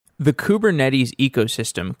The Kubernetes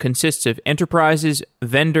ecosystem consists of enterprises,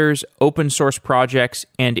 vendors, open source projects,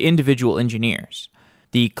 and individual engineers.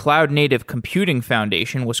 The Cloud Native Computing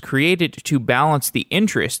Foundation was created to balance the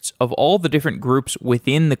interests of all the different groups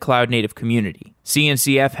within the Cloud Native community.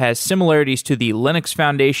 CNCF has similarities to the Linux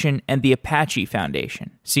Foundation and the Apache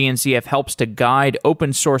Foundation. CNCF helps to guide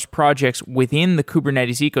open source projects within the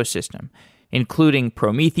Kubernetes ecosystem, including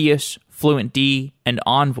Prometheus, FluentD, and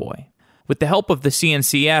Envoy. With the help of the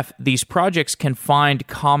CNCF, these projects can find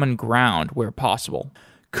common ground where possible.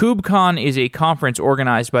 KubeCon is a conference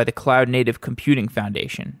organized by the Cloud Native Computing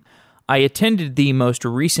Foundation. I attended the most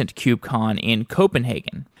recent KubeCon in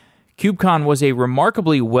Copenhagen. KubeCon was a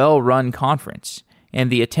remarkably well-run conference, and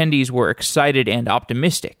the attendees were excited and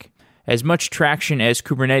optimistic. As much traction as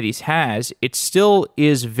Kubernetes has, it still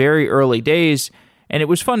is very early days, and it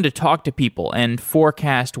was fun to talk to people and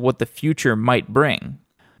forecast what the future might bring.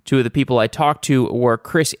 Two of the people I talked to were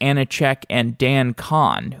Chris Aniszczyk and Dan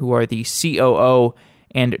Kahn, who are the COO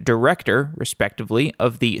and director, respectively,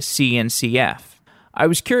 of the CNCF. I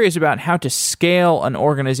was curious about how to scale an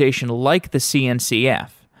organization like the CNCF.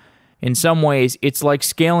 In some ways, it's like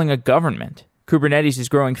scaling a government. Kubernetes is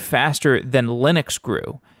growing faster than Linux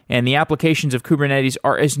grew, and the applications of Kubernetes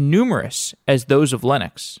are as numerous as those of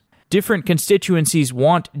Linux. Different constituencies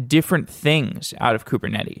want different things out of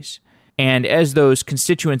Kubernetes. And as those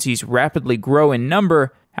constituencies rapidly grow in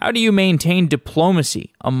number, how do you maintain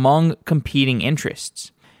diplomacy among competing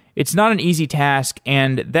interests? It's not an easy task,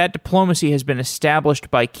 and that diplomacy has been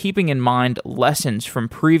established by keeping in mind lessons from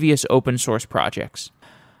previous open source projects.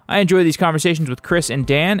 I enjoy these conversations with Chris and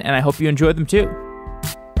Dan, and I hope you enjoy them too.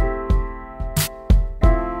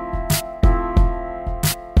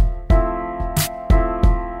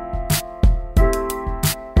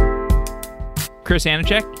 Chris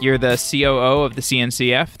Aniszczyk, you're the COO of the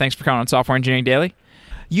CNCF. Thanks for coming on Software Engineering Daily.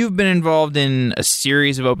 You've been involved in a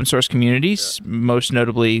series of open source communities, most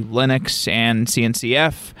notably Linux and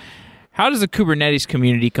CNCF. How does the Kubernetes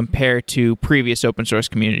community compare to previous open source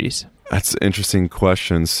communities? That's an interesting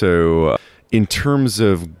question. So in terms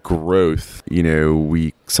of growth,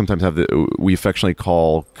 we sometimes we affectionately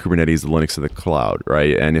call Kubernetes the Linux of the cloud,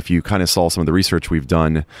 right? And if you kind of saw some of the research we've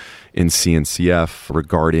done in CNCF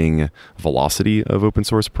regarding velocity of open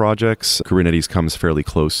source projects, Kubernetes comes fairly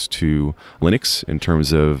close to Linux in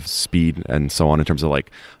terms of speed and so on, in terms of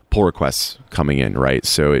like pull requests coming in, right?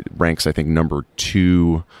 So it ranks, I think, number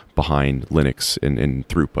 2 behind Linux in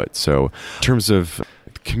throughput. So in terms of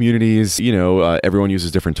communities, everyone uses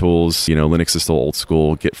different tools. Linux is still old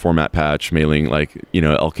school, git format patch, mailing,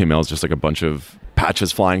 LKMail is just like a bunch of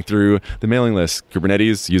patches flying through the mailing list.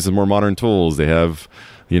 Kubernetes uses more modern tools. They have,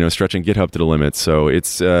 stretching GitHub to the limit. So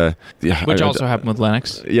it's... Which also happened with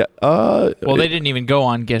Linux. Yeah. Well, they didn't even go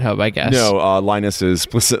on GitHub, I guess. No, Linus is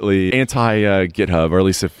explicitly anti-GitHub, or at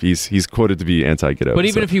least if he's quoted to be anti-GitHub. But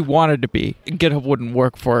even if he wanted to be, GitHub wouldn't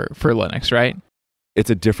work for Linux, right? It's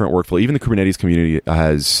a different workflow. Even the Kubernetes community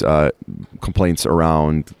has complaints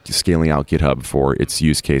around scaling out GitHub for its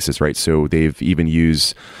use cases, right? So they've even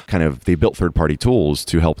used they built third-party tools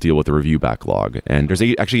to help deal with the review backlog. And there's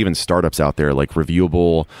actually even startups out there like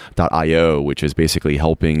Reviewable.io, which is basically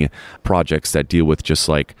helping projects that deal with just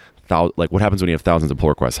like what happens when you have thousands of pull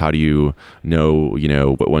requests? How do you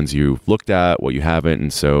know, what ones you've looked at, what you haven't?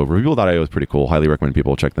 And so Reviewable.io is pretty cool. Highly recommend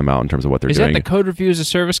people check them out in terms of what they're doing. Is that the code review as a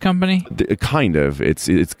service company? Kind of.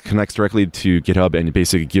 It connects directly to GitHub and it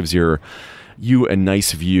basically gives you a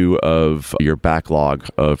nice view of your backlog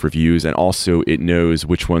of reviews, and also it knows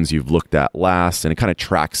which ones you've looked at last, and it kind of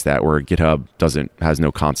tracks that, where GitHub has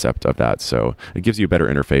no concept of that. So it gives you a better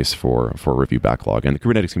interface for a review backlog, and the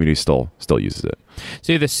Kubernetes community still uses it.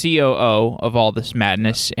 So you're the COO of all this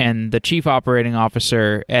madness and the chief operating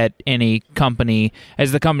officer at any company.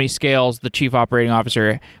 As the company scales, the chief operating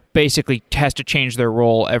officer basically has to change their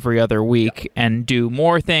role every other week and do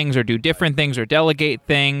more things or do different things or delegate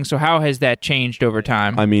things. So how has that changed over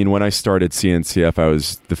time? I mean, when I started CNCF, I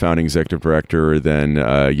was the founding executive director. Then,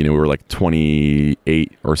 we were like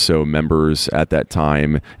 28 or so members at that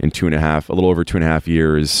time in a little over 2.5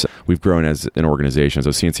 years. We've grown as an organization. So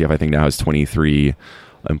CNCF, I think, now has 23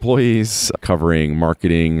 employees covering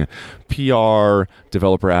marketing, PR,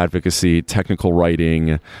 developer advocacy, technical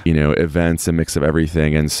writing, events, a mix of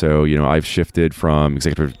everything. And so, I've shifted from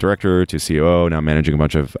executive director to COO, now managing a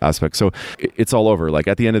bunch of aspects. So it's all over. Like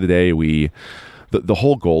at the end of the day, the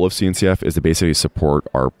whole goal of CNCF is to basically support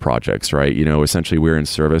our projects, right? Essentially we're in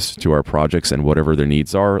service to our projects, and whatever their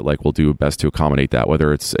needs are, like we'll do best to accommodate that,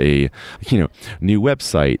 whether it's a, new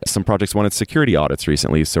website. Some projects wanted security audits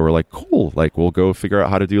recently. So we're like, cool, like we'll go figure out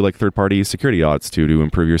how to do like third-party security audits to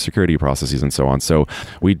improve your security processes and so on. So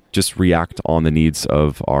we just react on the needs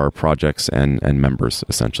of our projects and members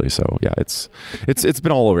essentially. So yeah, it's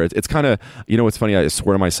been all over. It's kind of, it's funny. I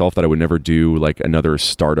swear to myself that I would never do like another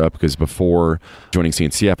startup, because before joining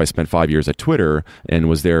CNCF, I spent 5 years at Twitter and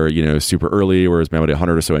was there, super early, where it was about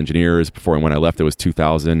 100 or so engineers. Before, when I left, it was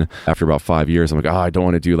 2,000. After about 5 years, I'm like, I don't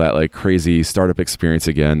want to do that like crazy startup experience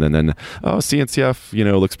again. And then, CNCF,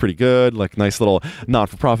 looks pretty good, like nice little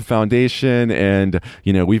not-for-profit foundation. And,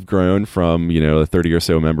 we've grown from, 30 or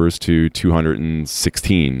so members to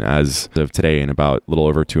 216 as of today in about a little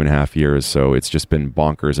over 2.5 years. So it's just been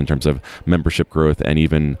bonkers in terms of membership growth. And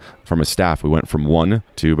even from a staff, we went from 1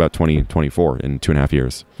 to about 24 in 2.5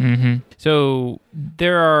 years. Mm-hmm. So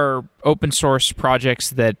there are open source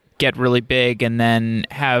projects that get really big and then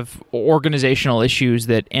have organizational issues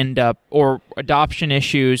that end up, or adoption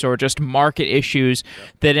issues, or just market issues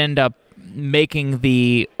that end up making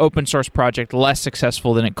the open source project less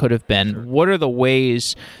successful than it could have been. What are the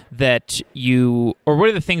ways that what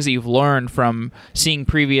are the things that you've learned from seeing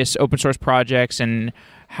previous open source projects, and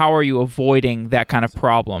how are you avoiding that kind of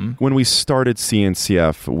problem? When we started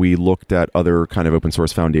CNCF, we looked at other kind of open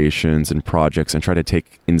source foundations and projects and tried to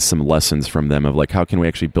take in some lessons from them of like, how can we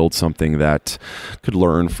actually build something that could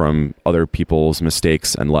learn from other people's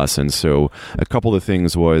mistakes and lessons? So a couple of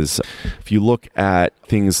things was, if you look at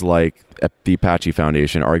things like the Apache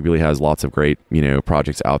Foundation arguably has lots of great,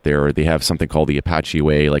 projects out there. They have something called the Apache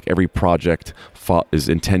Way. Like every project is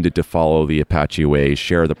intended to follow the Apache Way,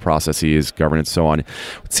 share the processes, governance, so on.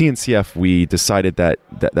 With CNCF, we decided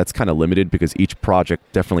that's kind of limited, because each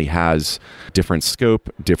project definitely has different scope,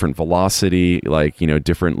 different velocity, like,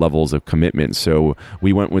 different levels of commitment. So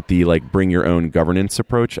we went with the like bring your own governance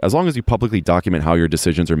approach. As long as you publicly document how your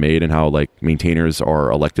decisions are made and how like maintainers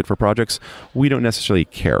are elected for projects, we don't necessarily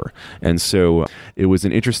care. And so it was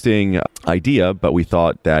an interesting idea, but we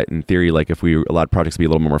thought that in theory, like if we allowed projects to be a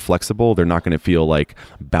little more flexible, they're not going to feel like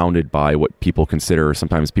bounded by what people consider.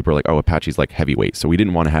 Sometimes people are like, Apache's like heavyweight. So we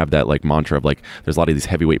didn't want to have that like mantra of like, there's a lot of these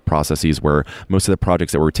heavyweight processes where most of the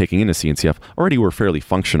projects that we're taking into CNCF already were fairly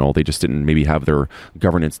functional. They just didn't maybe have their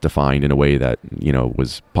governance defined in a way that,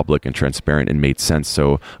 was public and transparent and made sense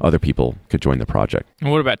so other people could join the project. And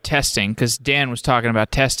what about testing? Because Dan was talking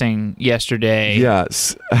about testing yesterday.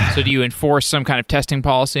 Yes. So do you enforce some kind of testing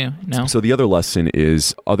policy? No? So the other lesson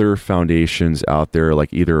is other foundations out there,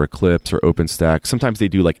 like either Eclipse or OpenStack, sometimes they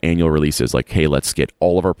do like annual releases, like, hey, let's get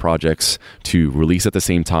all of our projects to release at the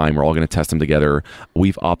same time. We're all going to test them together.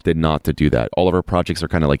 We've opted not to do that. All of our projects are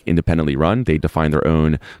kind of like independently run. They define their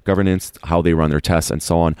own governance, how they run their tests, and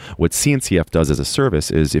so on. What CNCF does as a service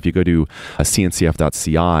is, if you go to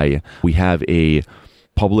cncf.ci, we have a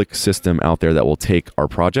public system out there that will take our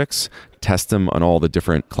projects, test them on all the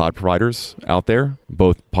different cloud providers out there,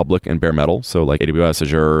 both public and bare metal. So like AWS,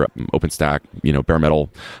 Azure, OpenStack, bare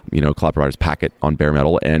metal, cloud providers packet on bare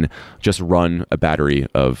metal, and just run a battery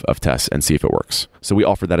of tests and see if it works. So we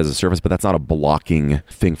offer that as a service, but that's not a blocking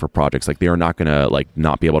thing for projects. Like they are not going to like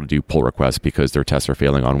not be able to do pull requests because their tests are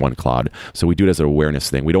failing on one cloud. So we do it as an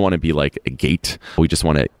awareness thing. We don't want to be like a gate. We just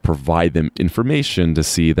want to provide them information to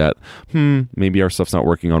see that, maybe our stuff's not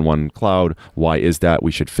working on one cloud. Why is that?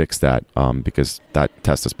 We should fix that. Because that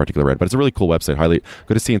test is particularly red. But it's a really cool website. Highly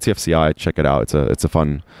go to CNCF.ci, check it out. It's a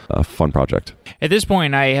fun project. At this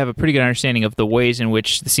point, I have a pretty good understanding of the ways in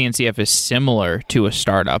which the CNCF is similar to a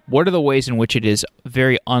startup. What are the ways in which it is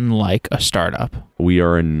very unlike a startup? We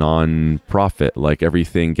are a non-profit. Like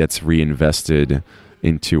everything gets reinvested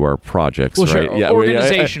into our projects. Well, right? Sure. Yeah,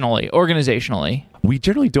 Organizationally. We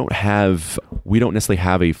generally don't necessarily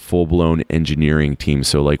have a full-blown engineering team.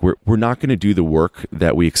 So like we're not going to do the work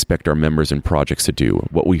that we expect our members and projects to do.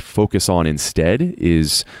 What we focus on instead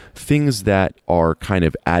is things that are kind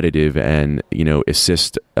of additive and,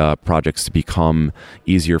 assist projects to become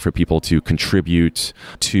easier for people to contribute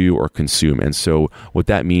to or consume. And so what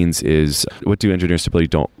that means is, what do engineers typically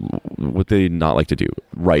what they not like to do?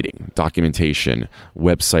 Writing, documentation,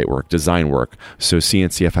 website work, design work. So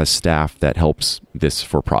CNCF has staff that helps this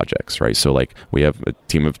for projects, right? So like we have a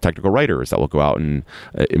team of technical writers that will go out and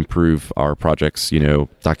improve our projects,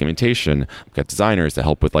 documentation. We've got designers that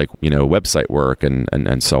help with like, website work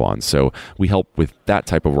and so on. So we help with that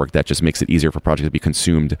type of work that just makes it easier for projects to be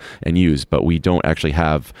consumed and used, but we don't actually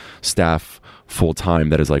have staff full time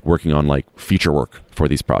that is like working on like feature work for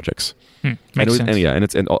these projects. Makes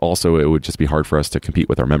sense. And also it would just be hard for us to compete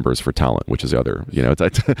with our members for talent, which is the other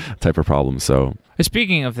type of problem. So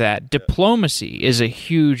speaking of that, diplomacy is a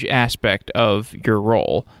huge aspect of your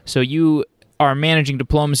role. So you are managing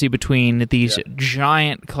diplomacy between these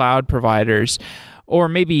giant cloud providers, or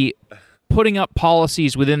maybe putting up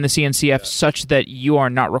policies within the CNCF such that you are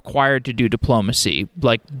not required to do diplomacy,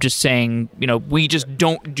 like just saying, we just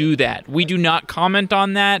don't do that. We do not comment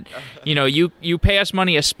on that. You pay us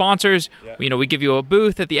money as sponsors. We give you a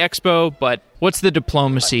booth at the expo, but what's the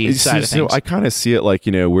diplomacy side of things? So I kind of see it like,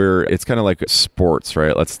 it's kind of like sports,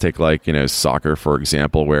 right? Let's take like, soccer, for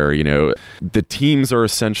example, where, the teams are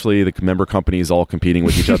essentially the member companies all competing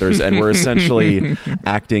with each other, and we're essentially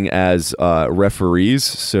acting as referees.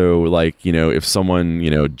 So like, if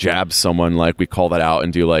someone, jabs someone, like we call that out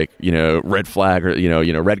and do like, red flag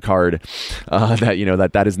or, red card,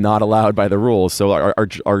 that is not allowed by the rules. So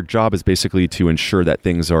our job is basically to ensure that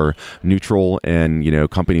things are neutral and,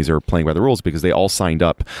 companies are playing by the rules because they all signed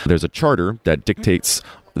up. There's a charter that dictates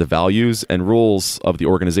the values and rules of the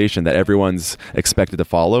organization that everyone's expected to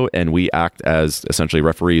follow, and we act as essentially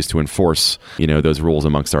referees to enforce, those rules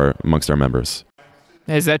amongst our members.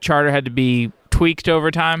 Has that charter had to be tweaked over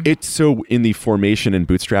time? So in the formation and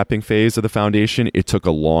bootstrapping phase of the foundation, it took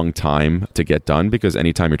a long time to get done because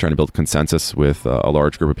anytime you're trying to build consensus with a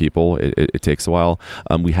large group of people, it takes a while.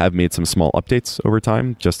 We have made some small updates over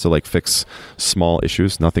time just to like fix small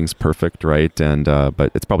issues. Nothing's perfect, right? And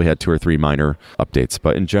but it's probably had 2 or 3 minor updates.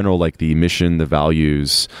 But in general, like the mission, the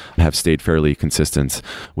values have stayed fairly consistent.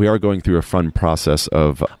 We are going through a fun process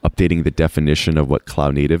of updating the definition of what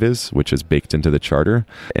cloud native is, which is baked into the charter,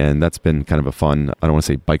 and that's been kind of a fun, I don't want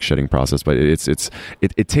to say bike shedding process, but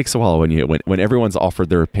it takes a while when everyone's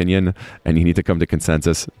offered their opinion and you need to come to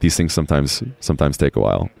consensus. These things sometimes take a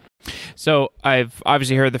while. So I've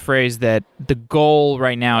obviously heard the phrase that the goal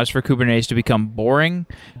right now is for Kubernetes to become boring,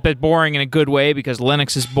 but boring in a good way because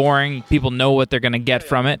Linux is boring. People know what they're going to get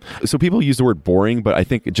from it. So people use the word boring, but I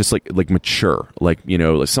think just like mature, like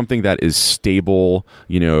something that is stable,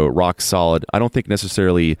 rock solid. I don't think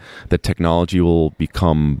necessarily the technology will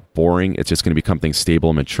become boring. It's just going to become something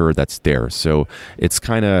stable and mature that's there. So it's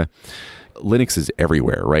kind of, Linux is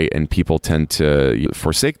everywhere, right? And people tend to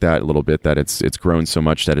forsake that a little bit, that it's grown so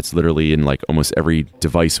much that it's literally in like almost every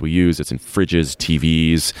device we use. It's in fridges,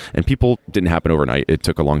 TVs, and people didn't happen overnight. It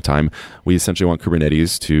took a long time. We essentially want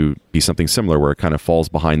Kubernetes to be something similar where it kind of falls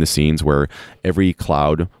behind the scenes, where every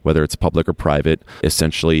cloud, whether it's public or private,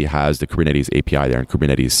 essentially has the Kubernetes API there and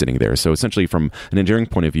Kubernetes sitting there. So essentially from an engineering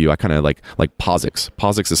point of view, I kind of like POSIX.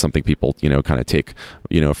 POSIX is something people, kind of take,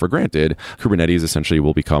 for granted. Kubernetes essentially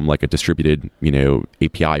will become like a distributed,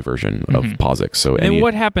 API version of POSIX. So and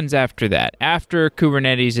what happens after that? After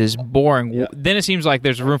Kubernetes is boring, then it seems like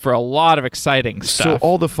there's room for a lot of exciting stuff. So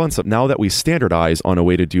all the fun stuff, now that we standardize on a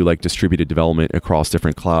way to do like distributed development across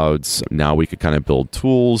different clouds, now we could kind of build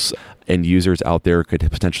tools. End users out there could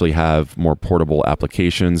potentially have more portable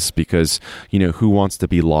applications because, who wants to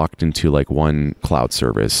be locked into like one cloud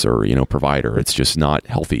service or, provider? It's just not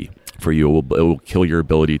healthy for you. It will kill your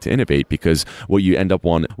ability to innovate because what you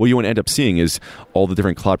want to end up seeing is all the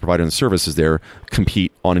different cloud providers and services there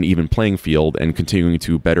compete on an even playing field and continuing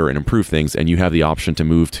to better and improve things, and you have the option to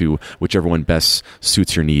move to whichever one best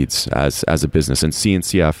suits your needs as a business. And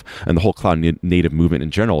CNCF and the whole cloud native movement in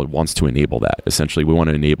general wants to enable that. Essentially, we want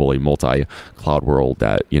to enable a multi-cloud world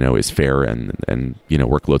that is fair and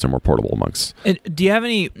workloads are more portable amongst. And do you have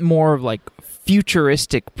any more like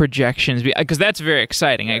futuristic projections? Because that's very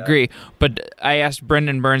exciting, I agree. But I asked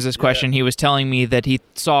Brendan Burns this question. He was telling me that he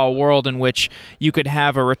saw a world in which you could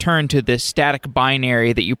have a return to this static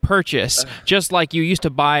binary that you purchase, just like you used to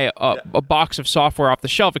buy a box of software off the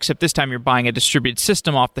shelf, except this time you're buying a distributed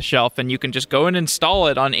system off the shelf, and you can just go and install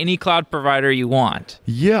it on any cloud provider you want.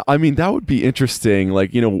 Yeah, I mean, that would be interesting.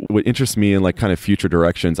 Like, what interests me in like kind of future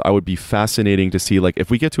directions, I would be fascinating to see like if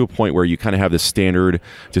we get to a point where you kind of have this standard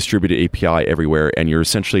distributed API everywhere, and you're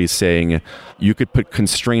essentially saying you could put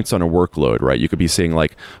constraints on a workload, right? You could be saying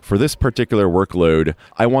like, for this particular workload,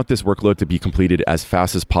 I want this workload to be completed as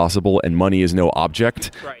fast as possible, and money is no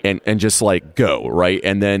object, right? And just like go, right?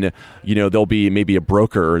 And then there'll be maybe a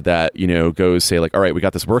broker that goes say like, all right, we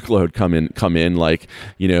got this workload come in, like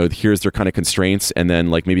here's their kind of constraints, and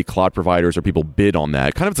then like maybe cloud providers or people bid on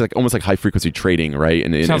that. Kind of like almost like high frequency trading, right?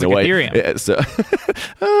 Sounds like a way. Ethereum. So,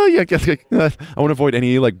 I want to avoid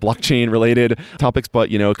any like blockchain related topics, but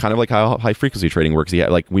kind of like how high frequency trading works. Yeah,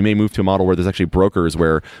 like we may move to a model where there's actually brokers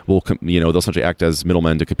where they'll essentially act as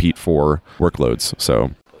middlemen to compete for workloads.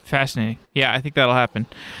 So fascinating. Yeah, I think that'll happen.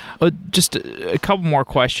 Just a couple more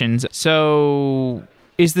questions. So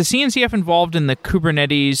Is the CNCF involved in the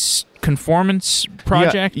Kubernetes conformance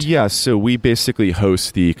project? Yeah, so we basically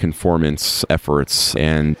host the conformance efforts.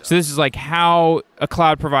 And so this is like how a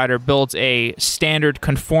cloud provider builds a standard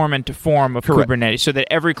conformant form of Kubernetes so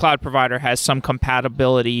that every cloud provider has some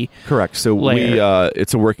compatibility. Correct. So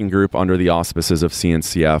it's a working group under the auspices of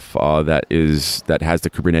CNCF that has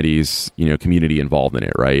the Kubernetes community involved in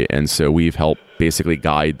it, right? And so we've helped basically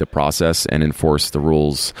guide the process and enforce the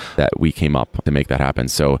rules that we came up to make that happen.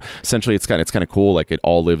 So essentially, it's kind of cool. Like, it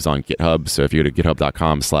all lives on GitHub. So if you go to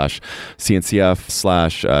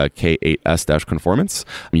github.com/CNCF/K8S-conformance,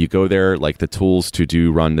 you go there, like the tools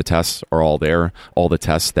to run the tests are all there. All the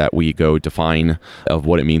tests that we go define of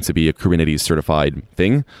what it means to be a Kubernetes certified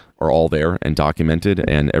thing are all there and documented,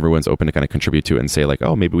 and everyone's open to kind of contribute to it and say, like,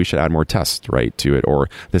 oh, maybe we should add more tests, right, to it, or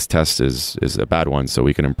this test is a bad one, so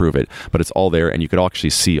we can improve it. But it's all there, and you could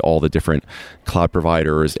actually see all the different cloud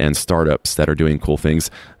providers and startups that are doing cool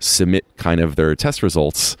things submit kind of their test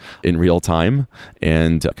results in real time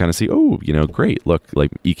and kind of see, oh, great, look,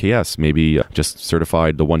 like EKS maybe just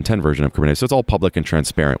certified the 110 version of Kubernetes. So it's all public and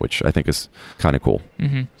transparent, which I think is kind of cool.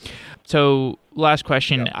 Mm-hmm. So last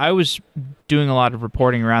question. Yeah. I was doing a lot of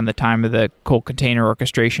reporting around the time of the whole container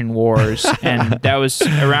orchestration wars, and that was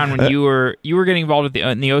around when you were getting involved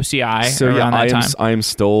in the OCI. So around that time. I am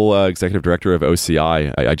still executive director of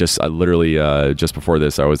OCI. I literally just before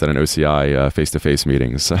this, I was at an OCI face-to-face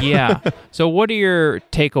meeting. So. Yeah. So what are your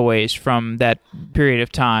takeaways from that period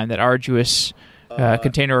of time, that arduous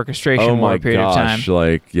container orchestration war period of time?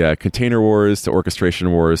 Container wars to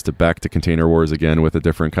orchestration wars to back to container wars again, with the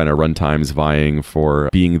different kind of runtimes vying for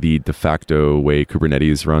being the de facto way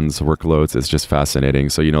Kubernetes runs workloads. It's just fascinating.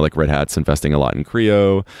 So, like Red Hat's investing a lot in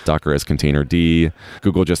Creo, Docker has Containerd,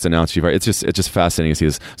 Google just announced it's just fascinating to see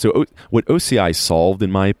this. So what OCI solved,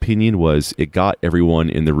 in my opinion, was it got everyone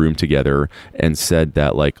in the room together and said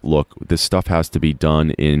that, like, look, this stuff has to be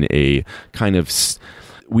done in a kind of...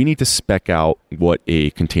 We need to spec out what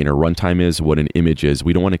a container runtime is, what an image is.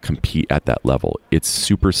 We don't want to compete at that level. It's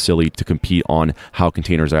super silly to compete on how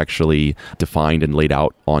containers are actually defined and laid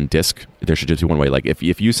out on disk. There should just be one way. Like, if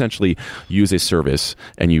you essentially use a service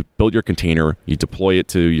and you build your container, you deploy it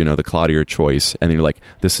to the cloud of your choice, and then you're like,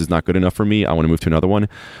 this is not good enough for me, I want to move to another one.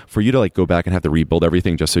 For you to go back and have to rebuild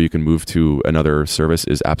everything just so you can move to another service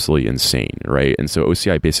is absolutely insane, right? And so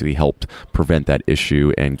OCI basically helped prevent that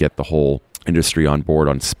issue and get the whole industry on board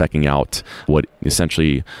on speccing out what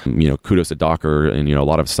essentially, kudos to Docker, and a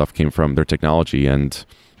lot of stuff came from their technology, and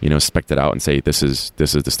spec'd it out and say, this is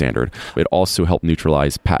the standard. It also helped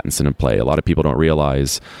neutralize patents in play. A lot of people don't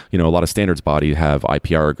realize, a lot of standards bodies have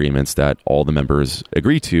IPR agreements that all the members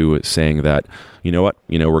agree to, saying that,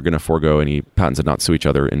 we're going to forego any patents and not sue each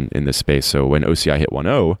other in this space. So when OCI hit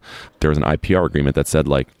 1.0, there was an IPR agreement that said,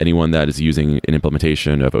 like, anyone that is using an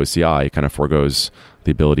implementation of OCI kind of forgoes the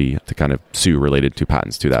ability to kind of sue related to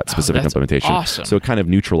patents to that specific implementation. Awesome. So it kind of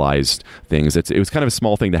neutralized things. It was kind of a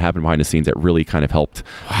small thing that happened behind the scenes that really kind of helped,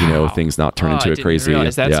 things not turn into a crazy. I didn't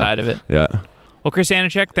realize that side of it. Yeah. Well, Chris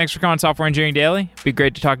Aniszczyk, thanks for coming on Software Engineering Daily. It'd be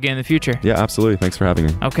great to talk again in the future. Yeah, absolutely. Thanks for having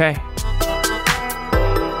me. Okay.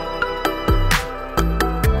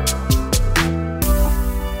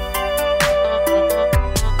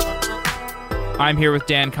 I'm here with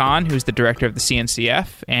Dan Kohn, who's the director of the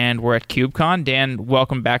CNCF, and we're at KubeCon. Dan,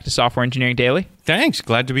 welcome back to Software Engineering Daily. Thanks.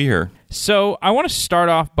 Glad to be here. So I want to start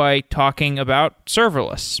off by talking about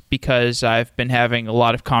serverless, because I've been having a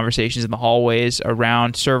lot of conversations in the hallways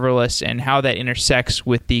around serverless and how that intersects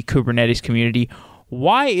with the Kubernetes community.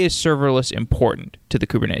 Why is serverless important to the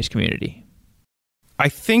Kubernetes community? I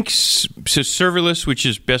think serverless, which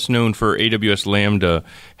is best known for AWS Lambda,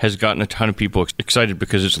 has gotten a ton of people excited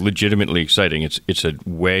because it's legitimately exciting. It's a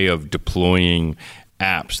way of deploying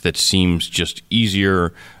apps that seems just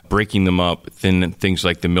easier, breaking them up than things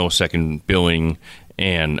like the millisecond billing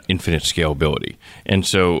and infinite scalability. And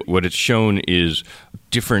so what it's shown is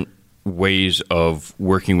different ways of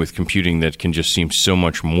working with computing that can just seem so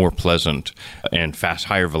much more pleasant and fast,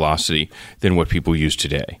 higher velocity than what people use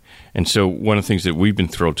today. And so one of the things that we've been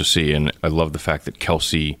thrilled to see, and I love the fact that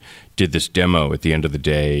Kelsey did this demo at the end of the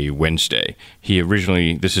day Wednesday.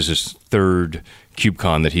 This is his third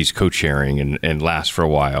KubeCon that he's co-chairing and lasts for a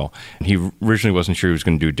while. And he originally wasn't sure he was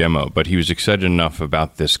going to do a demo, but he was excited enough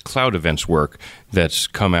about this cloud events work that's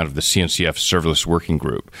come out of the CNCF serverless working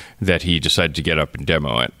group that he decided to get up and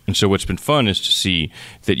demo it. And so what's been fun is to see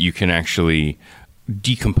that you can actually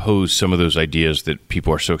decompose some of those ideas that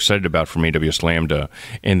people are so excited about from AWS Lambda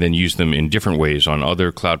and then use them in different ways on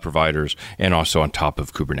other cloud providers and also on top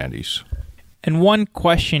of Kubernetes. And one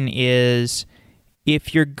question is,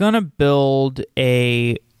 if you're going to build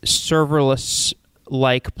a serverless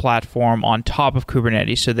like platform on top of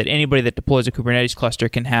Kubernetes so that anybody that deploys a Kubernetes cluster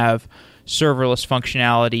can have serverless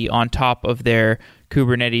functionality on top of their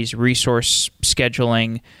Kubernetes resource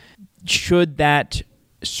scheduling. Should that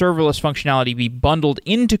serverless functionality be bundled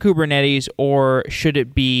into Kubernetes, or should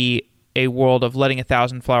it be a world of letting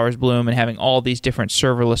 1,000 flowers bloom and having all these different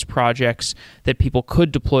serverless projects that people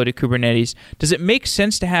could deploy to Kubernetes? Does it make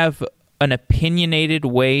sense to have an opinionated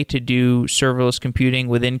way to do serverless computing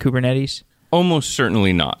within Kubernetes? Almost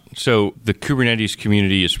certainly not. So the Kubernetes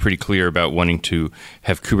community is pretty clear about wanting to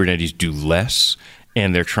have Kubernetes do less,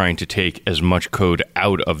 and they're trying to take as much code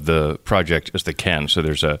out of the project as they can. So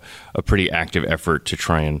there's a pretty active effort to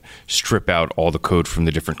try and strip out all the code from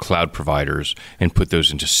the different cloud providers and put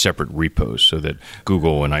those into separate repos so that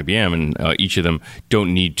Google and IBM and each of them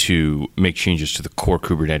don't need to make changes to the core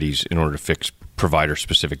Kubernetes in order to fix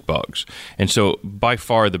provider-specific bugs. And so by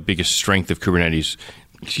far the biggest strength of Kubernetes,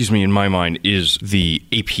 in my mind, is the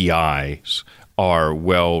APIs are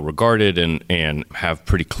well regarded and have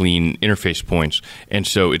pretty clean interface points. And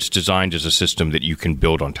so it's designed as a system that you can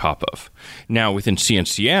build on top of. Now, within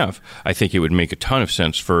CNCF, I think it would make a ton of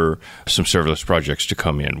sense for some serverless projects to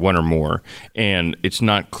come in, one or more. And it's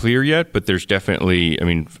not clear yet, but there's definitely,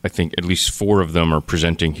 I think at least 4 of them are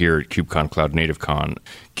presenting here at KubeCon Cloud Native Con.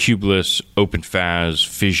 Kubeless, OpenFAS,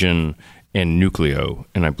 Fission, and Nucleo,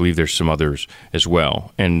 and I believe there's some others as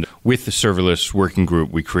well. And with the serverless working group,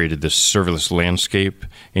 we created this serverless landscape,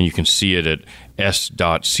 and you can see it at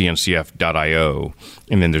s.cncf.io,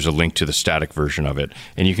 and then there's a link to the static version of it.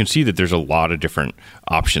 And you can see that there's a lot of different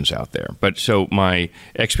options out there. But so my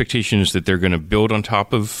expectation is that they're going to build on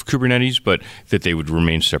top of Kubernetes, but that they would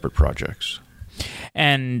remain separate projects.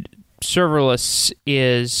 And serverless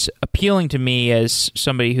is appealing to me as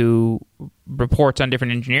somebody who reports on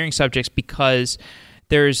different engineering subjects because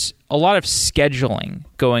there's a lot of scheduling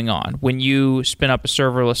going on. When you spin up a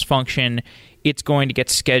serverless function, it's going to get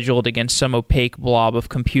scheduled against some opaque blob of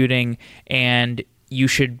computing, and you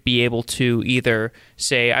should be able to either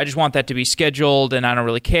say, I just want that to be scheduled and I don't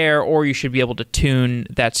really care, or you should be able to tune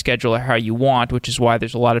that scheduler how you want, which is why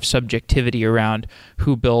there's a lot of subjectivity around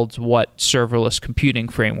who builds what serverless computing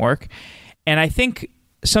framework. And I think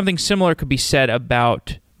something similar could be said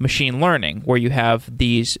about machine learning, where you have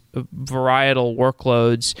these varietal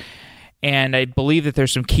workloads. And I believe that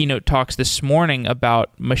there's some keynote talks this morning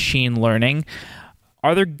about machine learning.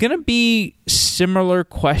 Are there going to be similar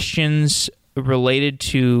questions related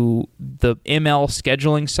to the ML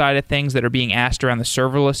scheduling side of things that are being asked around the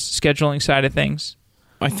serverless scheduling side of things?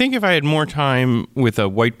 I think if I had more time with a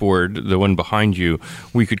whiteboard, the one behind you,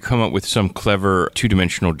 we could come up with some clever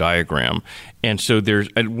two-dimensional diagram. And so there's,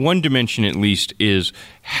 at one dimension at least, is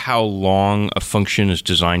how long a function is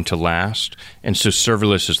designed to last. And so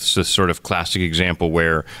serverless is the sort of classic example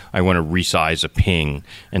where I want to resize a ping.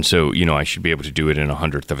 And so, I should be able to do it in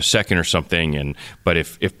 1/100th of a second or something. But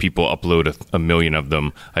if people upload a million of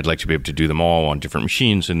them, I'd like to be able to do them all on different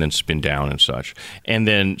machines and then spin down and such. And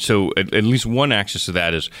then, so at least one axis of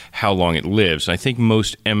that is how long it lives. And I think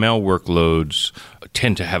most ML workloads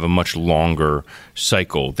tend to have a much longer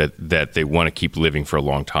cycle that they want to keep living for a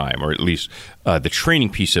long time, or at least the training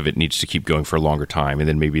piece of it needs to keep going for a longer time, and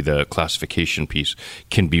then maybe the classification piece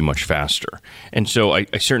can be much faster. And so I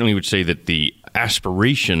certainly would say that the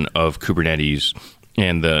aspiration of Kubernetes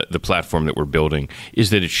and the platform that we're building is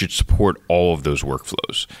that it should support all of those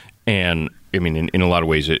workflows. And in a lot of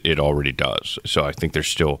ways, it already does. So I think there's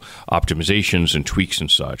still optimizations and tweaks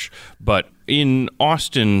and such. But in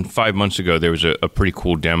Austin 5 months ago, there was a pretty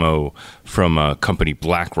cool demo from a company,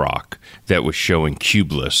 BlackRock, that was showing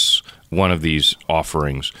Kubeless, one of these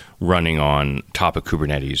offerings, running on top of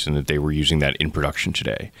Kubernetes, and that they were using that in production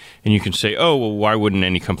today. And you can say, oh, well, why wouldn't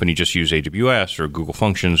any company just use AWS or Google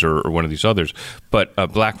Functions or one of these others? But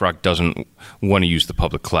BlackRock doesn't want to use the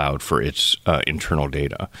public cloud for its internal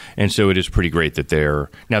data. And so it is pretty great that they're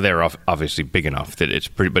obviously big enough that it's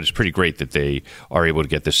pretty great that they are able to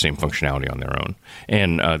get this same functionality on their own.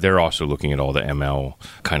 And they're also looking at all the ML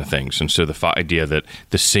kind of things. And so the idea that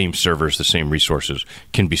the same servers, the same resources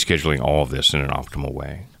can be scheduling all of this in an optimal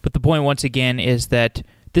way. But the point, once again, is that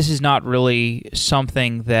this is not really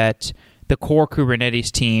something that the core Kubernetes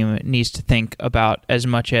team needs to think about as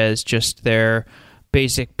much as just their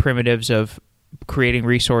basic primitives of creating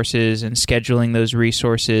resources and scheduling those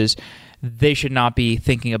resources. They should not be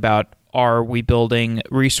thinking about, are we building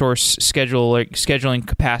resource scheduling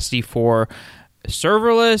capacity for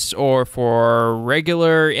serverless or for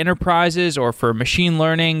regular enterprises or for machine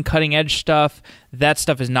learning, cutting edge stuff, that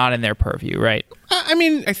stuff is not in their purview, right? I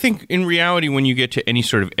mean, I think in reality, when you get to any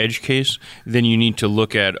sort of edge case, then you need to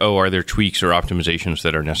look at, are there tweaks or optimizations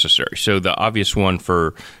that are necessary? So the obvious one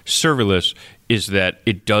for serverless is that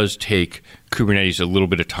it does take Kubernetes a little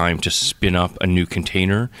bit of time to spin up a new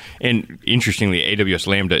container. And interestingly, AWS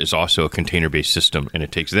Lambda is also a container-based system, and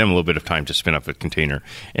it takes them a little bit of time to spin up a container.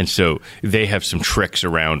 And so they have some tricks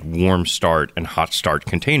around warm start and hot start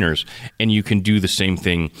containers, and you can do the same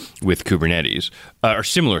thing with Kubernetes, or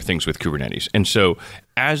similar things with Kubernetes. And so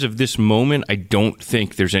as of this moment, I don't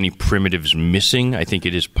think there's any primitives missing. I think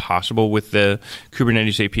it is possible with the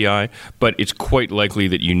Kubernetes API, but it's quite likely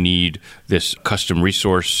that you need this custom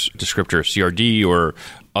resource descriptor, CRD, or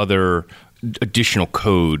other additional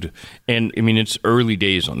code. And I mean, it's early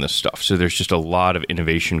days on this stuff, so there's just a lot of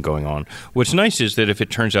innovation going on. What's nice is that if it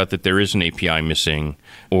turns out that there is an API missing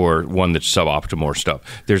or one that's suboptimal or stuff,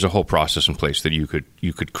 there's a whole process in place that you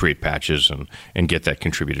could create patches and get that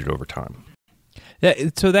contributed over time.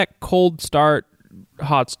 So that cold start,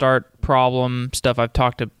 hot start problem stuff, I've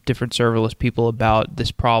talked to different serverless people about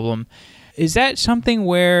this problem. Is that something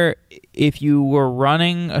where if you were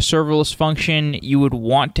running a serverless function, you would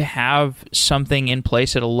want to have something in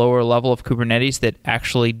place at a lower level of Kubernetes that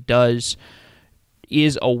actually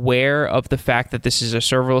is aware of the fact that this is a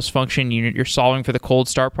serverless function, you're solving for the cold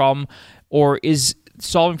start problem? Or is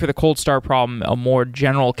solving for the cold start problem a more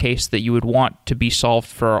general case that you would want to be solved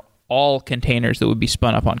for all containers that would be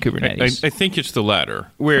spun up on Kubernetes? I think it's the latter.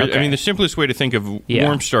 Where Okay. I mean, the simplest way to think of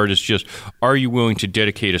warm start is just, are you willing to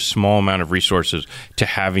dedicate a small amount of resources to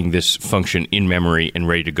having this function in memory and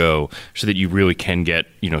ready to go so that you really can get,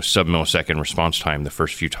 sub-millisecond response time the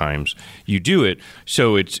first few times you do it?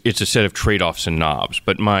 So it's a set of trade-offs and knobs.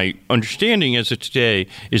 But my understanding as of today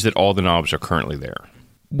is that all the knobs are currently there.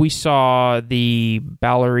 We saw the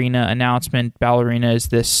Ballerina announcement. Ballerina is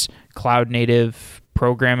this cloud-native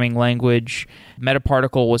programming language.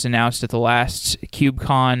 Metaparticle was announced at the last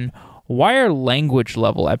KubeCon. Why are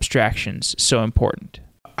language-level abstractions so important?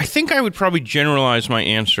 I think I would probably generalize my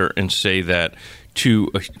answer and say that to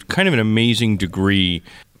a kind of an amazing degree,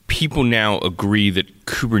 people now agree that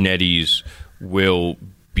Kubernetes will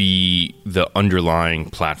be the underlying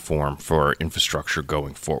platform for infrastructure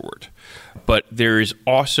going forward. But there is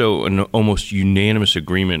also an almost unanimous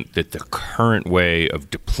agreement that the current way of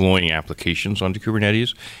deploying applications onto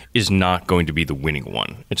Kubernetes is not going to be the winning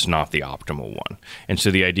one. It's not the optimal one. And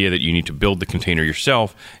so the idea that you need to build the container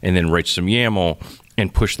yourself and then write some YAML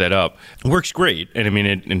and push that up works great. And I mean,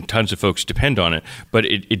 and tons of folks depend on it, but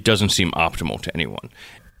it doesn't seem optimal to anyone.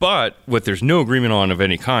 But what there's no agreement on of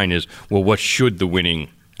any kind is, well, what should the winning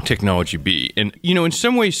technology be? And, in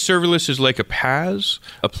some ways, serverless is like a PaaS,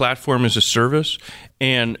 a platform as a service.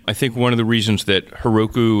 And I think one of the reasons that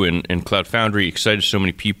Heroku and Cloud Foundry excited so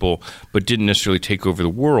many people but didn't necessarily take over the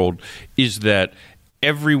world is that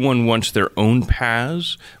everyone wants their own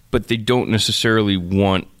PaaS, but they don't necessarily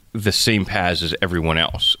want the same PaaS as everyone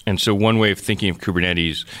else. And so one way of thinking of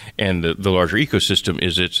Kubernetes and the larger ecosystem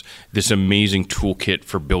is it's this amazing toolkit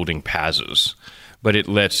for building PaaSes. But it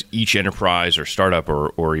lets each enterprise or startup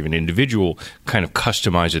or even individual kind of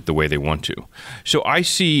customize it the way they want to. So I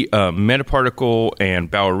see Metaparticle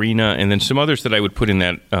and Ballerina, and then some others that I would put in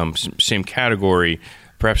that same category,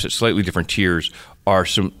 perhaps at slightly different tiers, are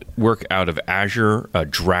some work out of Azure,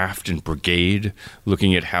 Draft and Brigade,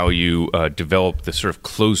 looking at how you develop the sort of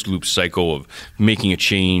closed-loop cycle of making a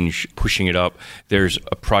change, pushing it up. There's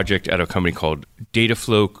a project at a company called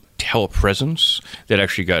Dataflow Telepresence that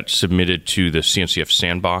actually got submitted to the CNCF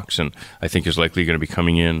sandbox and I think is likely going to be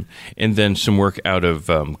coming in. And then some work out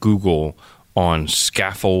of Google on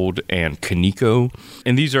Scaffold and Kaneko.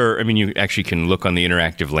 And these are, you actually can look on the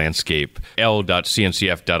interactive landscape,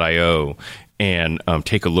 l.cncf.io, and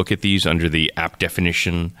take a look at these under the app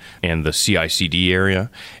definition and the CI/CD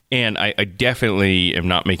area. And I definitely am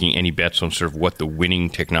not making any bets on sort of what the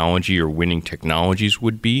winning technology or winning technologies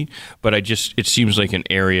would be, but it seems like an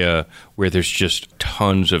area where there's just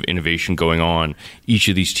tons of innovation going on. Each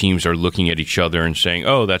of these teams are looking at each other and saying,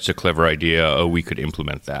 oh, that's a clever idea. Oh, we could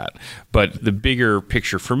implement that. But the bigger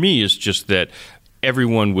picture for me is just that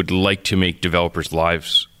everyone would like to make developers'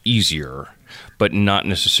 lives easier, but not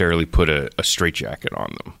necessarily put a straitjacket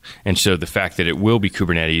on them. And so the fact that it will be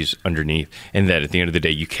Kubernetes underneath and that at the end of the day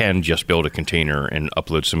you can just build a container and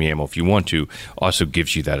upload some YAML if you want to also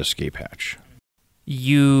gives you that escape hatch.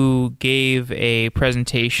 You gave a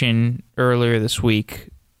presentation earlier this week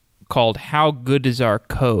called How Good Is Our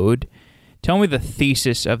Code? Tell me the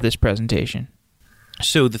thesis of this presentation.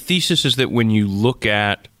 So the thesis is that when you look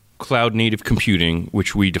at cloud native computing,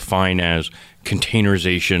 which we define as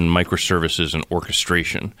containerization, microservices, and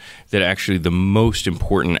orchestration, that actually the most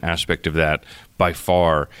important aspect of that by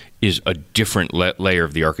far is a different layer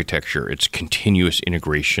of the architecture. It's continuous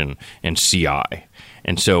integration and CI.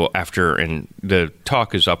 And so and the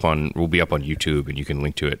talk will be up on YouTube, and you can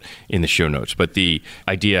link to it in the show notes. But the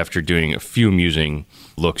idea, after doing a few amusing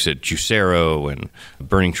looks at Juicero and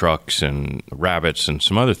Burning Trucks and Rabbits and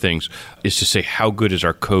some other things, is to say, how good is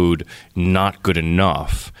our code not good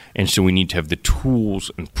enough? And so we need to have the tools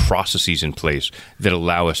and processes in place that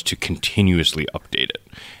allow us to continuously update it.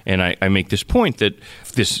 And I make this point that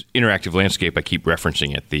this interactive landscape, I keep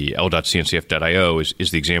referencing it, the l.cncf.io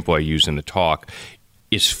is the example I use in the talk,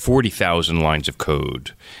 is 40,000 lines of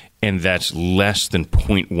code. And that's less than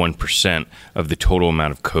 0.1% of the total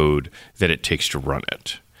amount of code that it takes to run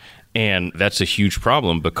it. And that's a huge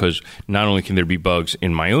problem, because not only can there be bugs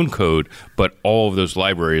in my own code, but all of those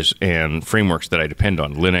libraries and frameworks that I depend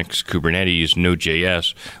on, Linux, Kubernetes,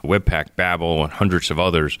 Node.js, Webpack, Babel, and hundreds of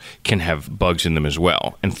others, can have bugs in them as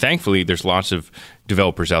well. And thankfully, there's lots of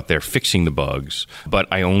developers out there fixing the bugs, but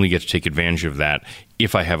I only get to take advantage of that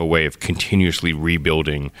if I have a way of continuously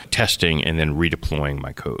rebuilding, testing, and then redeploying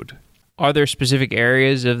my code. Are there specific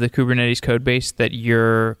areas of the Kubernetes code base that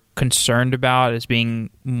you're concerned about as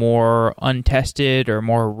being more untested or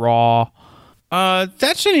more raw?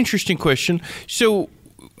 That's an interesting question. So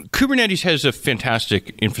Kubernetes has a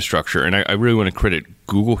fantastic infrastructure, and I really want to credit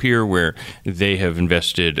Google here, where they have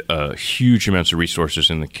invested huge amounts of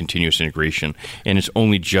resources in the continuous integration, and it's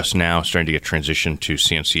only just now starting to get transitioned to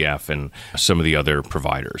CNCF and some of the other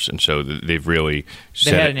providers. And so they've really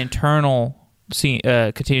They had an internal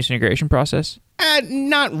continuous integration process?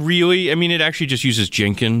 Not really. I mean, it actually just uses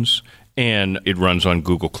Jenkins, and it runs on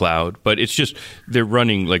Google Cloud. But it's just, they're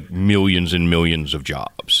running like millions and millions of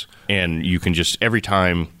jobs. And you can just, every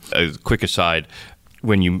time, a quick aside,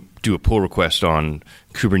 when you do a pull request on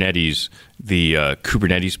Kubernetes, the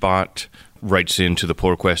Kubernetes bot writes into the pull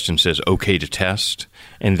request and says, OK to test.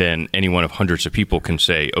 And then any one of hundreds of people can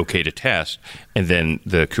say, OK to test. And then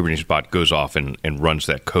the Kubernetes bot goes off and runs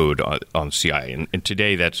that code on CI. And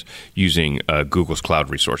today that's using Google's cloud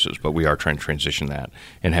resources. But we are trying to transition that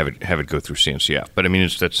and have it go through CNCF. But I mean,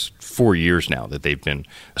 that's 4 years now that they've been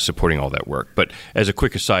supporting all that work. But as a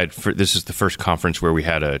quick aside, this is the first conference where we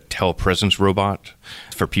had a telepresence robot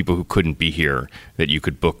for people who couldn't be here, that you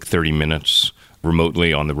could book 30 minutes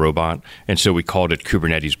remotely on the robot. And so we called it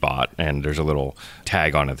Kubernetes bot, and there's a little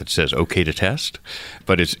tag on it that says OK to test,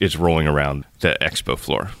 but it's rolling around the expo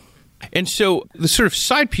floor. And so the sort of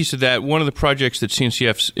side piece of that, one of the projects that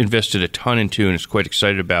CNCF's invested a ton into and is quite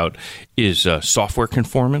excited about is software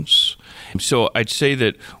conformance. So I'd say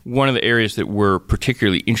that one of the areas that we're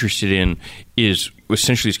particularly interested in is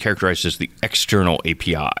essentially is characterized as the external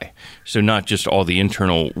API. So not just all the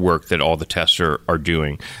internal work that all the tests are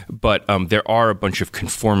doing, but there are a bunch of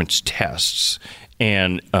conformance tests.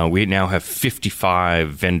 And we now have 55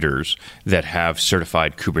 vendors that have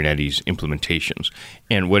certified Kubernetes implementations.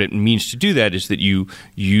 And what it means to do that is that you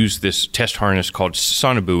use this test harness called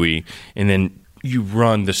Sonabuoy, and then you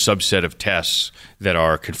run the subset of tests that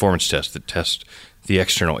are conformance tests that test the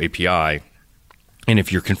external API. And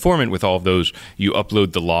if you're conformant with all of those, you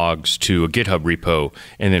upload the logs to a GitHub repo,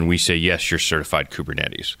 and then we say, yes, you're certified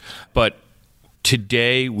Kubernetes. But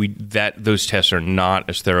today, those tests are not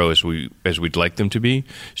as thorough as we'd like them to be.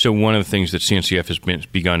 So one of the things that CNCF has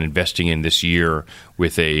begun investing in this year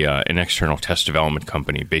with an external test development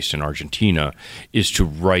company based in Argentina is to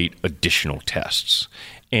write additional tests.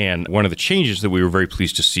 And one of the changes that we were very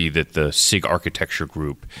pleased to see that the SIG architecture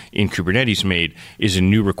group in Kubernetes made is a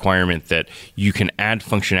new requirement that you can add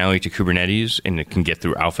functionality to Kubernetes, and it can get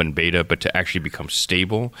through alpha and beta, but to actually become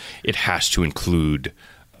stable, it has to include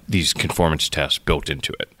these conformance tests built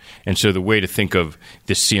into it. And so the way to think of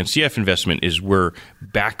this CNCF investment is we're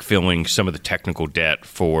backfilling some of the technical debt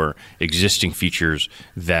for existing features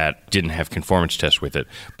that didn't have conformance tests with it,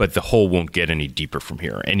 but the hole won't get any deeper from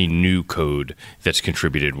here. Any new code that's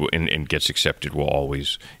contributed and gets accepted will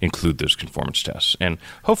always include those conformance tests. And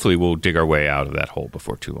hopefully we'll dig our way out of that hole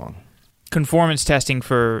before too long. Conformance testing,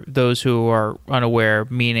 for those who are unaware,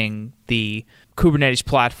 meaning the Kubernetes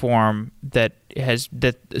platform that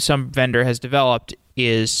some vendor has developed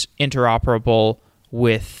is interoperable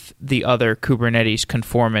with the other Kubernetes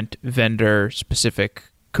conformant vendor-specific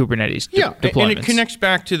Kubernetes deployments. And it connects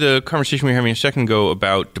back to the conversation we were having a second ago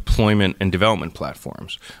about deployment and development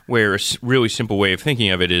platforms, where a really simple way of thinking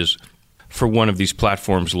of it is for one of these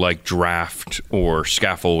platforms like Draft or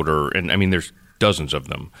Scaffold, there's dozens of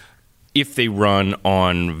them. If they run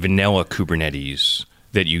on vanilla Kubernetes,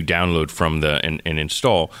 that you download from and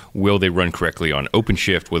install, will they run correctly on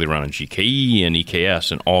OpenShift? Will they run on GKE and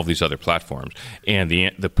EKS and all of these other platforms? And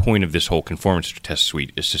the point of this whole conformance test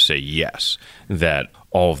suite is to say yes, that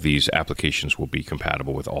all of these applications will be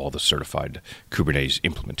compatible with all the certified Kubernetes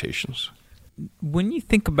implementations. When you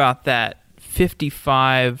think about that,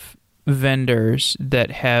 55 vendors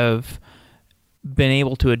that have been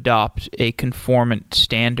able to adopt a conformant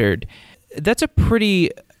standard, that's a pretty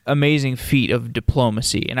amazing feat of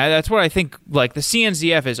diplomacy. And that's what I think, like, the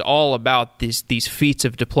CNCF is all about, these feats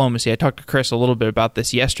of diplomacy. I talked to Chris a little bit about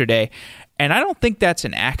this yesterday, and I don't think that's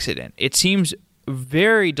an accident. It seems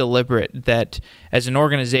very deliberate that as an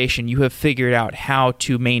organization you have figured out how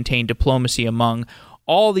to maintain diplomacy among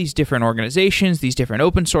all these different organizations, these different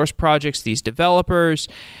open source projects, these developers.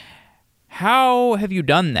 How have you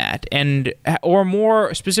done that? And, or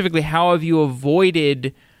more specifically, how have you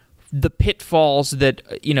avoided the pitfalls that,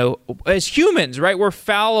 as humans, right, we're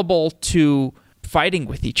fallible to fighting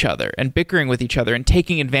with each other and bickering with each other and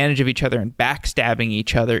taking advantage of each other and backstabbing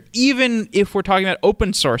each other, even if we're talking about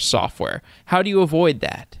open source software? How do you avoid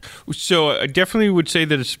that? So I definitely would say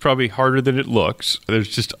that it's probably harder than it looks. There's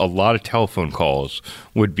just a lot of telephone calls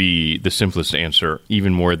would be the simplest answer,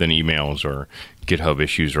 even more than emails or GitHub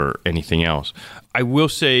issues or anything else. I will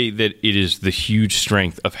say that it is the huge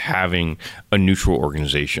strength of having a neutral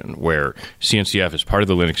organization where CNCF is part of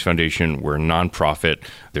the Linux Foundation. We're a nonprofit.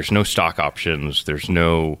 There's no stock options. There's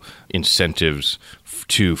no incentives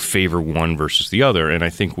to favor one versus the other. And I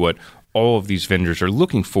think what all of these vendors are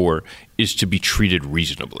looking for is to be treated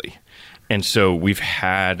reasonably. And so we've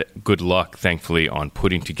had good luck, thankfully, on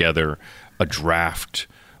putting together a draft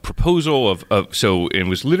proposal so it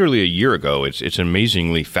was literally a year ago. It's an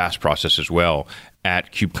amazingly fast process as well.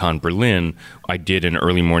 At KubeCon Berlin, I did an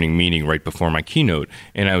early morning meeting right before my keynote,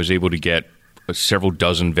 and I was able to get several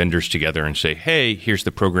dozen vendors together and say, hey, here's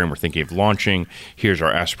the program we're thinking of launching. Here's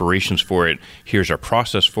our aspirations for it. Here's our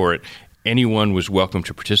process for it. Anyone was welcome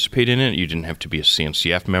to participate in it. You didn't have to be a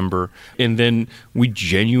CNCF member. And then we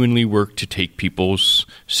genuinely worked to take people's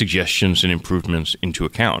suggestions and improvements into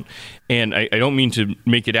account. And I don't mean to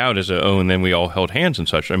make it out as and then we all held hands and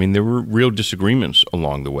such. I mean, there were real disagreements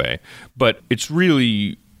along the way. But it's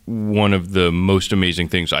really one of the most amazing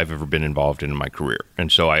things I've ever been involved in my career.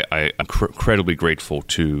 And so I'm incredibly grateful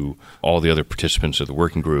to all the other participants of the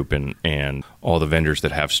working group and all the vendors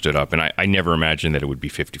that have stood up. And I never imagined that it would be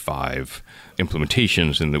 55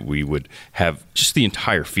 implementations and that we would have just the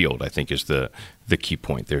entire field, I think, is the key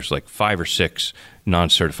point. There's like 5 or 6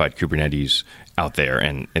 non-certified Kubernetes out there,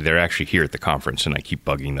 and they're actually here at the conference, and I keep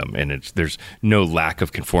bugging them. And there's no lack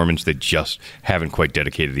of conformance. They just haven't quite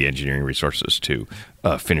dedicated the engineering resources to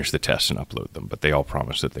finish the tests and upload them, but they all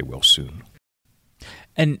promise that they will soon.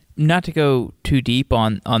 And not to go too deep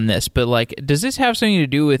on this, but like, does this have something to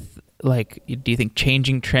do with, like, do you think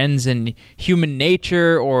changing trends in human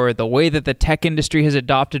nature or the way that the tech industry has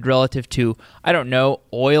adopted relative to, I don't know,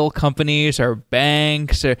 oil companies or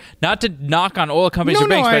banks? Or not to knock on oil companies or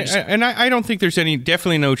banks. I don't think there's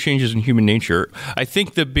definitely no changes in human nature. I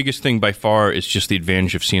think the biggest thing by far is just the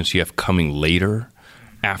advantage of CNCF coming later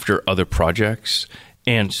after other projects.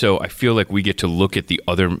 And so I feel like we get to look at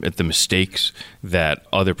the mistakes that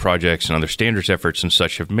other projects and other standards efforts and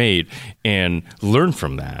such have made and learn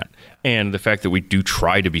from that. And the fact that we do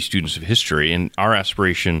try to be students of history, and our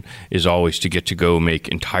aspiration is always to get to go make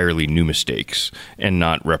entirely new mistakes and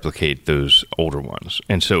not replicate those older ones.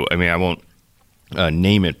 And so, I mean, I won't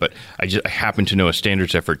name it, but I happen to know a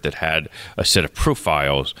standards effort that had a set of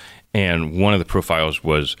profiles. And one of the profiles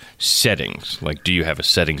was settings, like, do you have a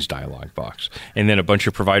settings dialog box? And then a bunch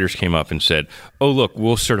of providers came up and said, oh, look,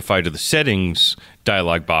 we'll certify to the settings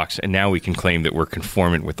dialog box, and now we can claim that we're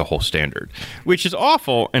conformant with the whole standard, which is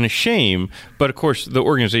awful and a shame. But of course, the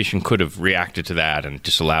organization could have reacted to that and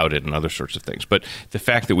disallowed it and other sorts of things. But the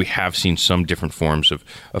fact that we have seen some different forms of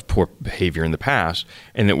poor behavior in the past,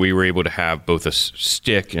 and that we were able to have both a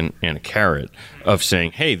stick and a carrot of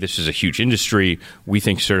saying, hey, this is a huge industry. We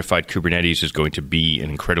think certified Kubernetes is going to be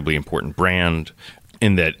an incredibly important brand,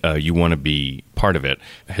 and that you want to be part of it,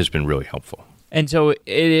 has been really helpful. And so it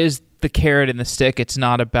is the carrot and the stick. It's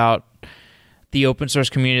not about the open source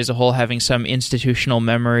community as a whole having some institutional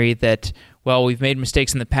memory that, well, we've made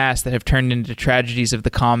mistakes in the past that have turned into tragedies of the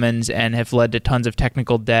commons and have led to tons of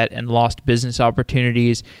technical debt and lost business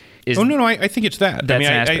opportunities. No, I think it's that. I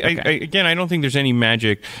mean, again, I don't think there's any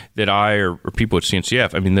magic that I or people at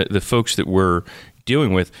CNCF, I mean, the folks that we're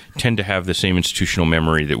dealing with tend to have the same institutional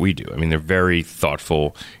memory that we do. I mean, they're very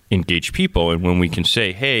thoughtful, engaged people. And when we can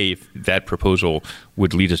say, hey, if that proposal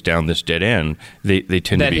would lead us down this dead end, they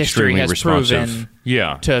tend to be extremely responsive.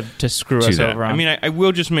 To screw us over on. I mean, I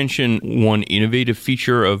will just mention one innovative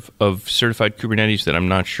feature of certified Kubernetes that I'm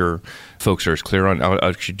not sure folks are as clear on. I'll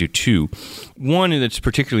actually do two. One that's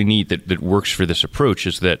particularly neat that works for this approach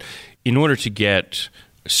is that in order to get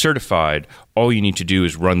certified, all you need to do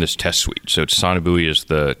is run this test suite. So Sonobui is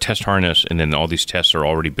the test harness, and then all these tests are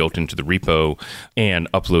already built into the repo and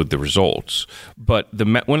upload the results. But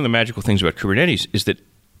one of the magical things about Kubernetes is that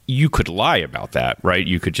you could lie about that, right?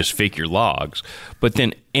 You could just fake your logs, but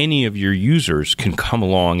then any of your users can come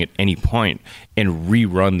along at any point and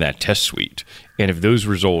rerun that test suite. And if those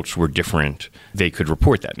results were different, they could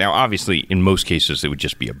report that. Now, obviously, in most cases, it would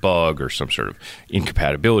just be a bug or some sort of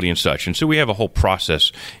incompatibility and such. And so we have a whole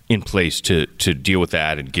process in place to deal with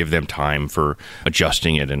that and give them time for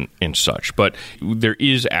adjusting it and such. But there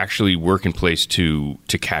is actually work in place to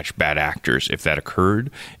catch bad actors if that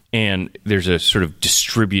occurred. And there's a sort of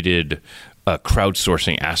distributed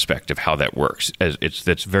crowdsourcing aspect of how that works.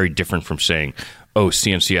 That's very different from saying, oh,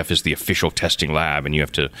 CNCF is the official testing lab and you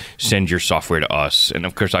have to send your software to us. And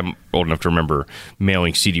of course, I'm old enough to remember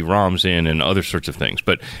mailing CD-ROMs in and other sorts of things.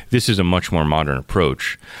 But this is a much more modern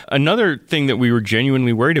approach. Another thing that we were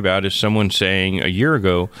genuinely worried about is someone saying a year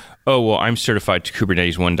ago, oh, well, I'm certified to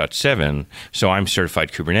Kubernetes 1.7, so I'm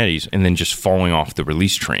certified Kubernetes, and then just falling off the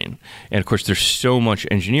release train. And of course, there's so much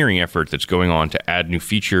engineering effort that's going on to add new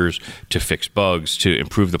features, to fix bugs, to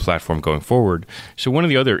improve the platform going forward. So one of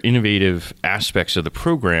the other innovative aspects of the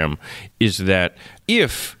program is that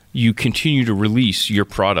if you continue to release your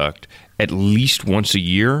product at least once a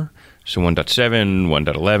year, so 1.7,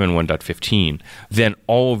 1.11, 1.15, then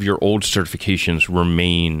all of your old certifications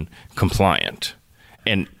remain compliant.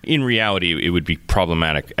 And in reality, it would be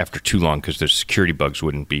problematic after too long because the security fixes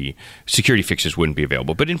wouldn't be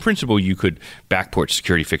available. But in principle, you could backport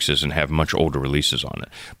security fixes and have much older releases on it.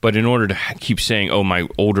 But in order to keep saying, oh, my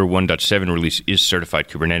older 1.7 release is certified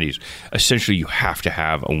Kubernetes, essentially you have to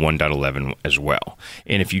have a 1.11 as well.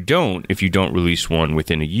 And if you don't release one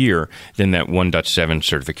within a year, then that 1.7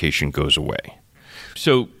 certification goes away.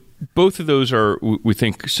 So both of those are, we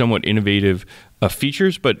think, somewhat innovative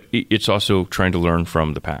features, but it's also trying to learn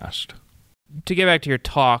from the past. To get back to your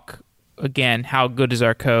talk, again, how good is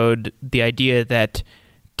our code? The idea that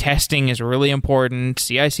testing is really important,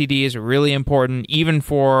 CI/CD is really important, even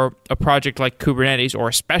for a project like Kubernetes, or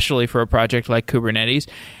especially for a project like Kubernetes.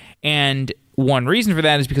 And one reason for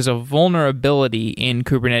that is because a vulnerability in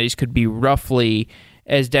Kubernetes could be roughly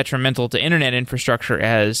as detrimental to internet infrastructure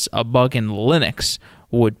as a bug in Linux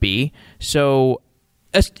would be. So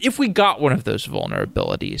if we got one of those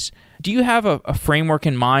vulnerabilities, do you have a framework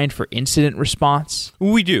in mind for incident response?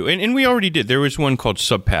 We do, and we already did. There was one called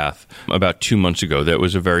Subpath about 2 months ago that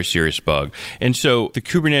was a very serious bug. And so the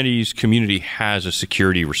Kubernetes community has a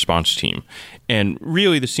security response team. And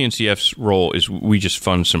really the CNCF's role is we just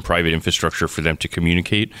fund some private infrastructure for them to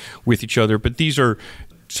communicate with each other. But these are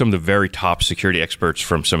some of the very top security experts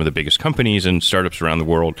from some of the biggest companies and startups around the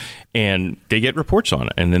world, and they get reports on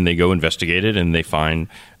it, and then they go investigate it, and they find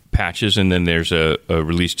patches, and then there's a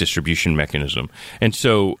release distribution mechanism. And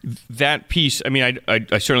so that piece, I mean,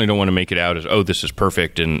 I certainly don't want to make it out as, oh, this is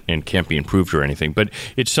perfect and can't be improved or anything, but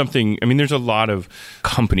it's something, I mean, there's a lot of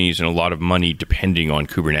companies and a lot of money depending on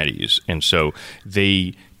Kubernetes, and so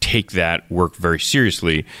they take that work very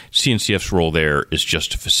seriously. CNCF's role there is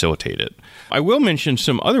just to facilitate it. I will mention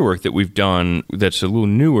some other work that we've done that's a little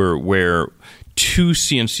newer, where two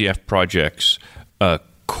CNCF projects,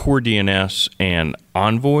 CoreDNS and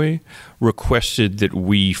Envoy, requested that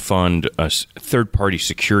we fund third-party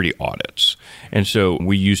security audits. And so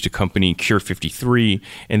we used a company, Cure53,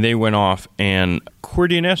 and they went off, and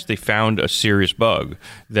CoreDNS, they found a serious bug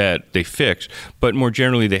that they fixed. But more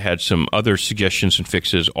generally, they had some other suggestions and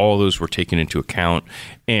fixes. All those were taken into account,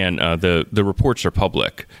 and the reports are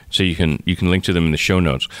public, so you can link to them in the show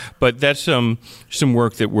notes. But that's some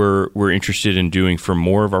work that we're interested in doing for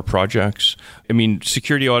more of our projects. I mean,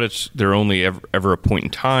 security audits, they're only ever a point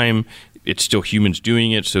in time. It's still humans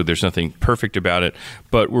doing it, so there's nothing perfect about it.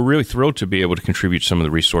 But we're really thrilled to be able to contribute some of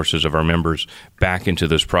the resources of our members back into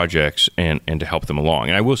those projects and to help them along.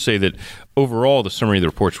 And I will say that overall, the summary of the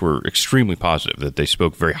reports were extremely positive, that they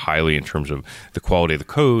spoke very highly in terms of the quality of the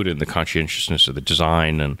code and the conscientiousness of the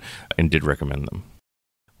design, and did recommend them.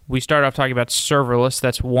 We started off talking about serverless.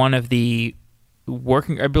 That's one of the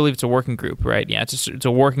I believe it's a working group, right? Yeah, it's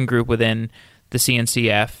a working group within the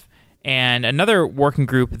CNCF. And another working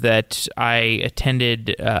group that I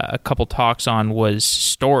attended a couple talks on was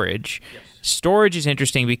storage. Yes. Storage is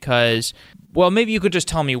interesting because, well, maybe you could just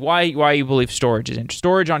tell me why you believe storage is interesting.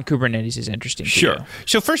 Storage on Kubernetes is interesting to Sure. you.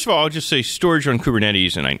 So first of all, I'll just say storage on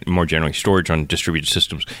Kubernetes, and more generally storage on distributed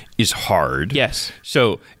systems, is hard. Yes.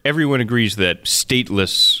 So everyone agrees that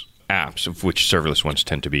stateless apps, of which serverless ones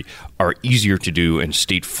tend to be, are easier to do, and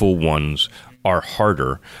stateful ones are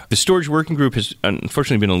harder. The storage working group has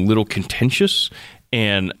unfortunately been a little contentious,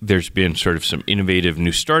 and there's been sort of some innovative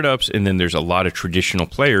new startups, and then there's a lot of traditional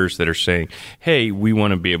players that are saying, hey, we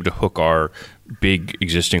want to be able to hook our big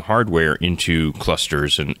existing hardware into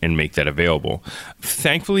clusters and make that available.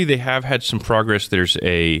 Thankfully, they have had some progress. There's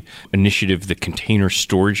a initiative, the Container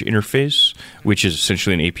Storage Interface, which is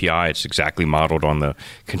essentially an API. It's exactly modeled on the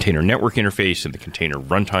Container Network Interface and the Container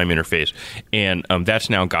Runtime Interface. And that's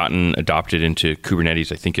now gotten adopted into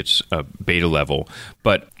Kubernetes. I think it's beta level.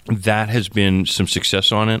 But that has been some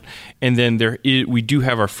success on it. And then we do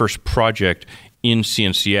have our first project in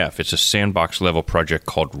CNCF. It's a sandbox level project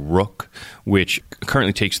called Rook, which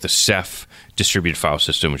currently takes the Ceph distributed file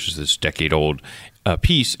system, which is this decade-old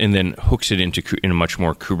piece, and then hooks it in a much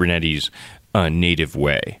more Kubernetes native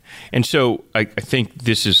way. And so I think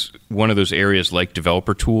this is one of those areas like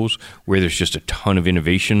developer tools where there's just a ton of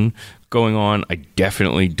innovation going on. I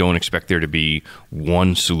definitely don't expect there to be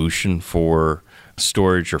one solution for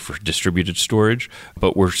storage or for distributed storage,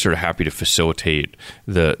 but we're sort of happy to facilitate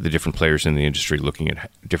the different players in the industry looking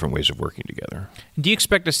at different ways of working together. Do you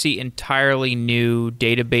expect to see entirely new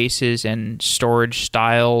databases and storage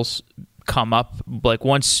styles come up, like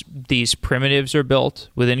once these primitives are built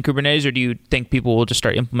within Kubernetes, or do you think people will just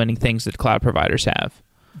start implementing things that cloud providers have?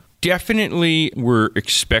 Definitely, we're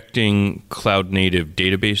expecting cloud-native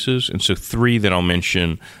databases, and so 3 that I'll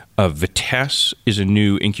mention. Vitess is a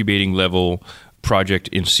new incubating level project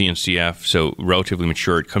in CNCF, so relatively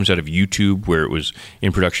mature. It comes out of YouTube, where it was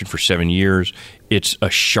in production for 7 years. It's a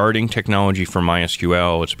sharding technology for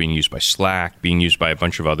MySQL. It's being used by Slack, being used by a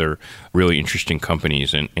bunch of other really interesting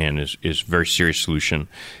companies, and is a very serious solution.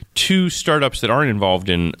 2 startups that aren't involved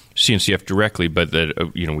in CNCF directly, but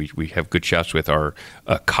that we have good chats with are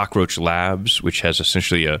Cockroach Labs, which has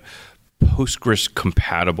essentially a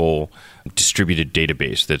Postgres-compatible distributed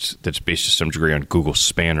database that's based to some degree on Google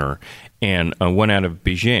Spanner, and one out of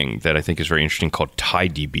Beijing that I think is very interesting called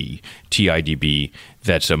TiDB, TiDB,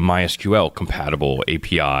 that's a MySQL-compatible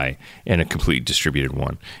API and a completely distributed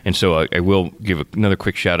one. And so I will give another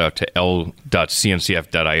quick shout-out to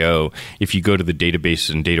l.cncf.io. If you go to the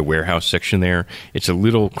database and data warehouse section there, it's a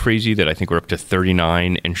little crazy that I think we're up to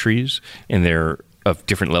 39 entries, and they're of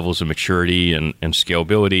different levels of maturity and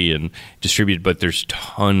scalability and distributed, but there's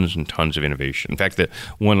tons and tons of innovation. In fact, the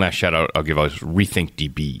one last shout out I'll give out is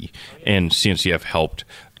RethinkDB, and CNCF helped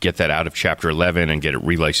get that out of Chapter 11 and get it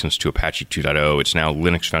relicensed to Apache 2.0. It's now a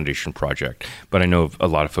Linux Foundation project, but I know a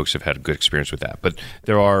lot of folks have had a good experience with that. But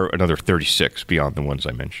there are another 36 beyond the ones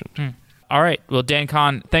I mentioned. All right. Well, Dan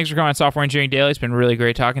Kohn, thanks for coming on Software Engineering Daily. It's been really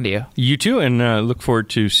great talking to you. You too, and look forward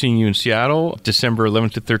to seeing you in Seattle, December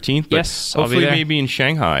 11th to 13th. But yes, I'll hopefully be there. maybe in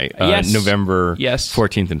Shanghai, yes. November yes.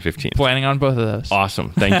 14th and 15th. Planning on both of those.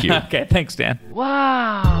 Awesome. Thank you. Okay, thanks, Dan.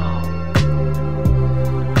 Wow.